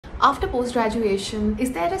After post-graduation,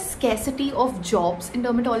 is there a scarcity of jobs in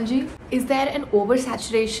dermatology? Is there an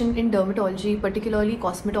oversaturation in dermatology, particularly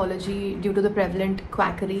cosmetology, due to the prevalent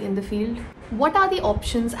quackery in the field? What are the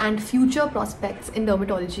options and future prospects in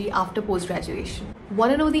dermatology after post-graduation?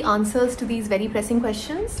 Want to know the answers to these very pressing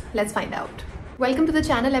questions? Let's find out. Welcome to the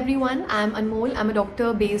channel, everyone. I'm Anmol. I'm a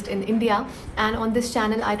doctor based in India, and on this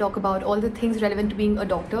channel I talk about all the things relevant to being a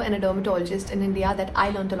doctor and a dermatologist in India that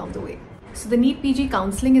I learned along the way. So the Neet PG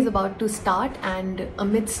counseling is about to start, and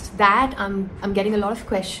amidst that I'm getting a lot of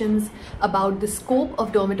questions about the scope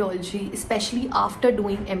of dermatology, especially after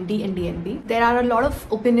doing MD and DNB. There are a lot of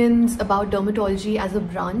opinions about dermatology as a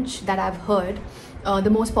branch that I've heard, the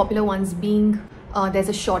most popular ones being there's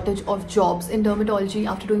a shortage of jobs in dermatology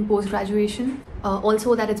after doing post-graduation.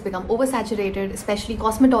 Also that it's become oversaturated, especially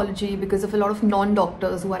cosmetology, because of a lot of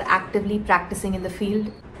non-doctors who are actively practicing in the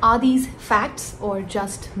field. Are these facts or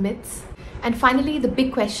just myths? And finally, the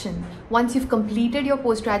big question, once you've completed your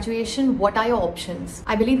post-graduation, what are your options?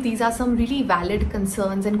 I believe these are some really valid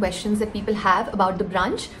concerns and questions that people have about the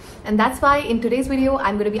branch. And that's why in today's video,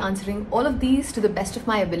 I'm going to be answering all of these to the best of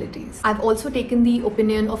my abilities. I've also taken the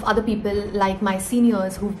opinion of other people like my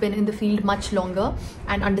seniors who've been in the field much longer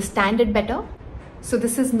and understand it better. So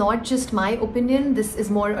this is not just my opinion, this is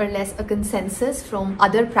more or less a consensus from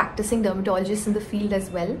other practicing dermatologists in the field as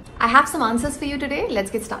well. I have some answers for you today. Let's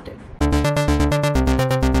get started.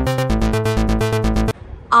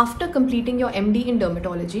 After completing your MD in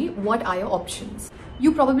dermatology, what are your options?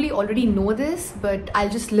 You probably already know this, but I'll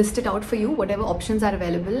just list it out for you, whatever options are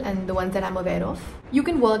available and the ones that I'm aware of. You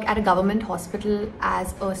can work at a government hospital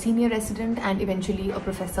as a senior resident and eventually a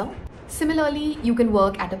professor. Similarly, you can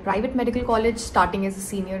work at a private medical college starting as a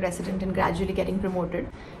senior resident and gradually getting promoted.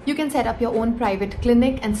 You can set up your own private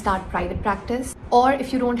clinic and start private practice. Or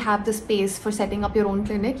if you don't have the space for setting up your own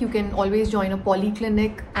clinic, you can always join a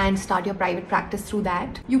polyclinic and start your private practice through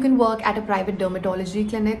that. You can work at a private dermatology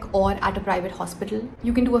clinic or at a private hospital.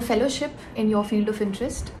 You can do a fellowship in your field of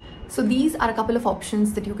interest. So these are a couple of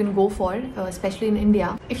options that you can go for, especially in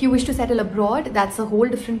India. If you wish to settle abroad, that's a whole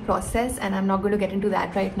different process and I'm not going to get into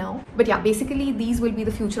that right now. But yeah, basically these will be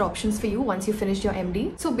the future options for you once you finish your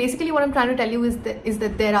MD. So basically what I'm trying to tell you is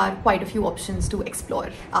that there are quite a few options to explore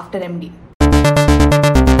after MD.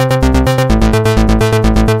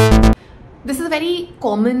 This is a very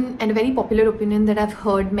common and a very popular opinion that I've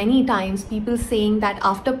heard many times, people saying that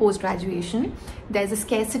after post-graduation, there's a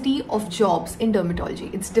scarcity of jobs in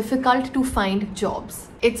dermatology. It's difficult to find jobs.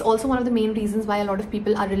 It's also one of the main reasons why a lot of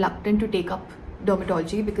people are reluctant to take up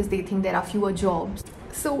dermatology because they think there are fewer jobs.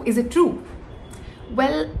 So is it true?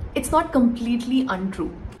 Well, it's not completely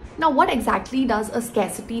untrue. Now, what exactly does a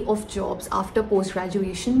scarcity of jobs after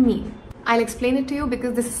post-graduation mean? I'll explain it to you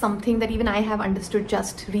because this is something that even I have understood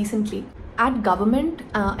just recently. At government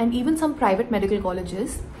and even some private medical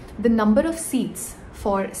colleges, the number of seats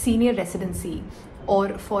for senior residency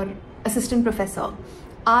or for assistant professor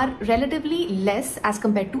are relatively less as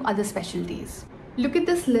compared to other specialties. Look at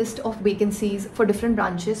this list of vacancies for different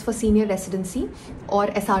branches for senior residency or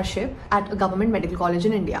SRship at a government medical college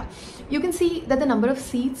in India. You can see that the number of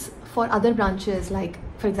seats for other branches like,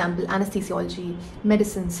 for example, anesthesiology,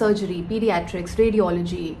 medicine, surgery, pediatrics,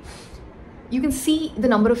 radiology, you can see the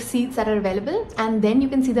number of seats that are available, and then you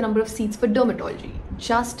can see the number of seats for dermatology,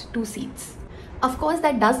 just 2 seats. Of course,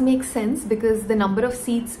 that does make sense because the number of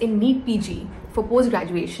seats in Neet PG for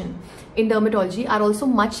post-graduation in dermatology are also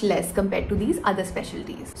much less compared to these other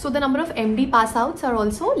specialties. So the number of MD pass-outs are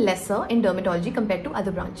also lesser in dermatology compared to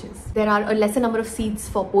other branches. There are a lesser number of seats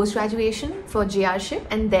for post-graduation, for JRship,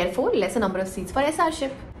 and therefore lesser number of seats for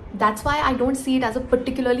SRship. That's why I don't see it as a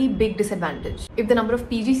particularly big disadvantage. If the number of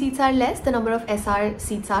PG seats are less, the number of SR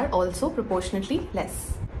seats are also proportionately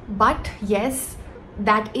less. But yes,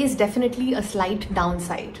 that is definitely a slight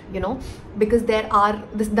downside, because there are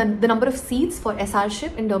the number of seats for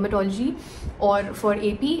SRship in dermatology or for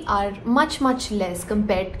AP are much less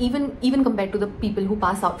compared even compared to the people who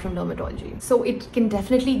pass out from dermatology. So it can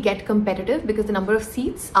definitely get competitive because the number of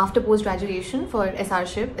seats after post-graduation for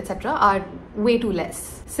SRship, etc. are way too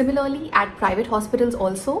less. Similarly, at private hospitals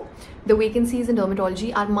also, the vacancies in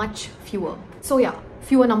dermatology are much fewer. So yeah,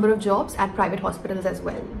 fewer number of jobs at private hospitals as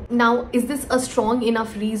well. Now, is this a strong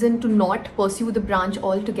enough reason to not pursue the branch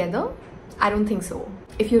altogether? I don't think so.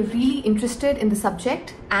 If you're really interested in the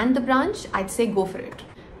subject and the branch, I'd say go for it.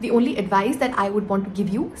 The only advice that I would want to give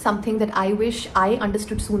you, something that I wish I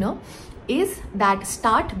understood sooner, is that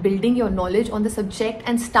start building your knowledge on the subject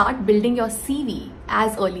and start building your CV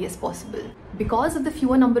as early as possible. Because of the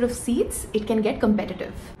fewer number of seats, it can get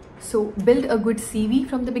competitive. So build a good CV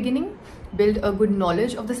from the beginning build a good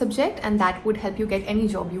knowledge of the subject, and that would help you get any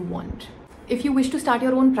job you want. If you wish to start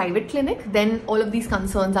your own private clinic, then all of these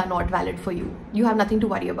concerns are not valid for you. You have nothing to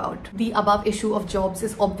worry about. The above issue of jobs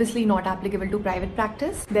is obviously not applicable to private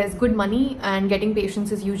practice. There's good money and getting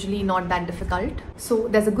patients is usually not that difficult. So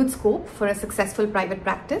there's a good scope for a successful private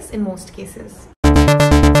practice in most cases.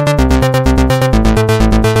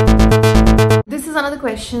 This is another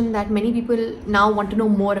question that many people now want to know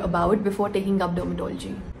more about before taking up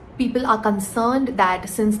dermatology. People are concerned that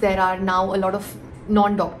since there are now a lot of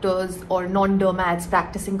non-doctors or non-dermats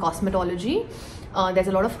practicing cosmetology, there's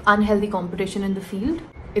a lot of unhealthy competition in the field.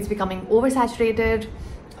 It's becoming oversaturated.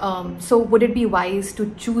 So would it be wise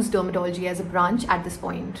to choose dermatology as a branch at this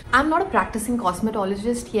point? I'm not a practicing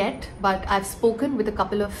cosmetologist yet, but I've spoken with a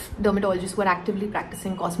couple of dermatologists who are actively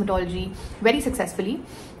practicing cosmetology very successfully.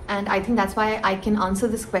 And I think that's why I can answer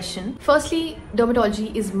this question. Firstly,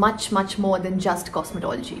 dermatology is much more than just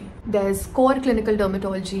cosmetology. There's core clinical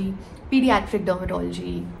dermatology, pediatric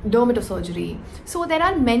dermatology, dermatosurgery. So there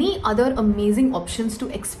are many other amazing options to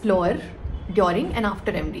explore during and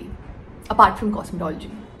after MD, apart from cosmetology.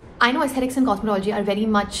 I know aesthetics and cosmetology are very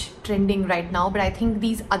much trending right now, but I think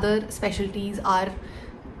these other specialties are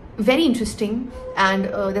very interesting, and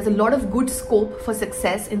there's a lot of good scope for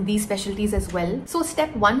success in these specialties as well. So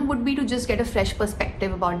step one would be to just get a fresh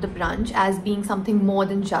perspective about the branch as being something more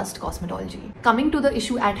than just cosmetology. Coming to the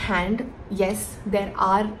issue at hand, yes, there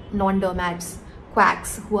are non-dermats,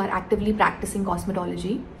 quacks, who are actively practicing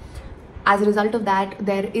cosmetology. As a result of that,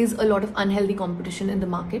 there is a lot of unhealthy competition in the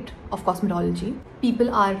market of cosmetology.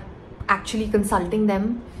 People are actually consulting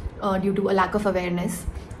them due to a lack of awareness.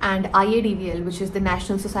 And IADVL, which is the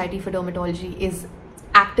National Society for Dermatology, is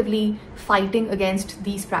actively fighting against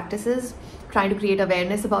these practices, trying to create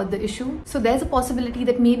awareness about the issue. So there's a possibility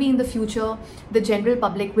that maybe in the future, the general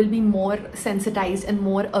public will be more sensitized and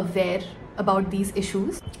more aware about these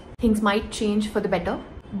issues. Things might change for the better.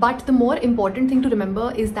 But the more important thing to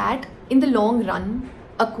remember is that in the long run,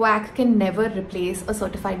 a quack can never replace a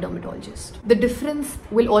certified dermatologist. The difference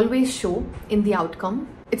will always show in the outcome.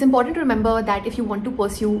 It's important to remember that if you want to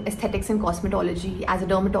pursue aesthetics and cosmetology as a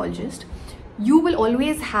dermatologist, you will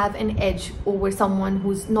always have an edge over someone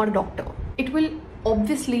who's not a doctor. It will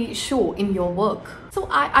obviously show in your work. So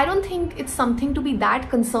I don't think it's something to be that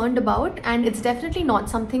concerned about, and it's definitely not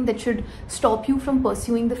something that should stop you from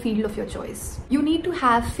pursuing the field of your choice. You need to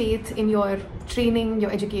have faith in your training,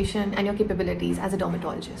 your education, and your capabilities as a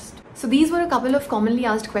dermatologist. So these were a couple of commonly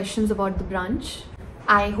asked questions about the branch.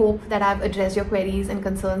 I hope that I've addressed your queries and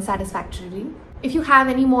concerns satisfactorily. If you have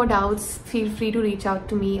any more doubts, feel free to reach out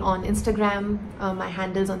to me on Instagram. My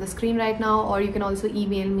handle's on the screen right now, or you can also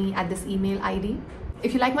email me at this email ID.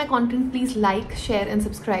 If you like my content, please like, share, and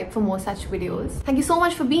subscribe for more such videos. Thank you so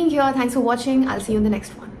much for being here. Thanks for watching. I'll see you in the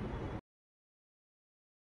next one.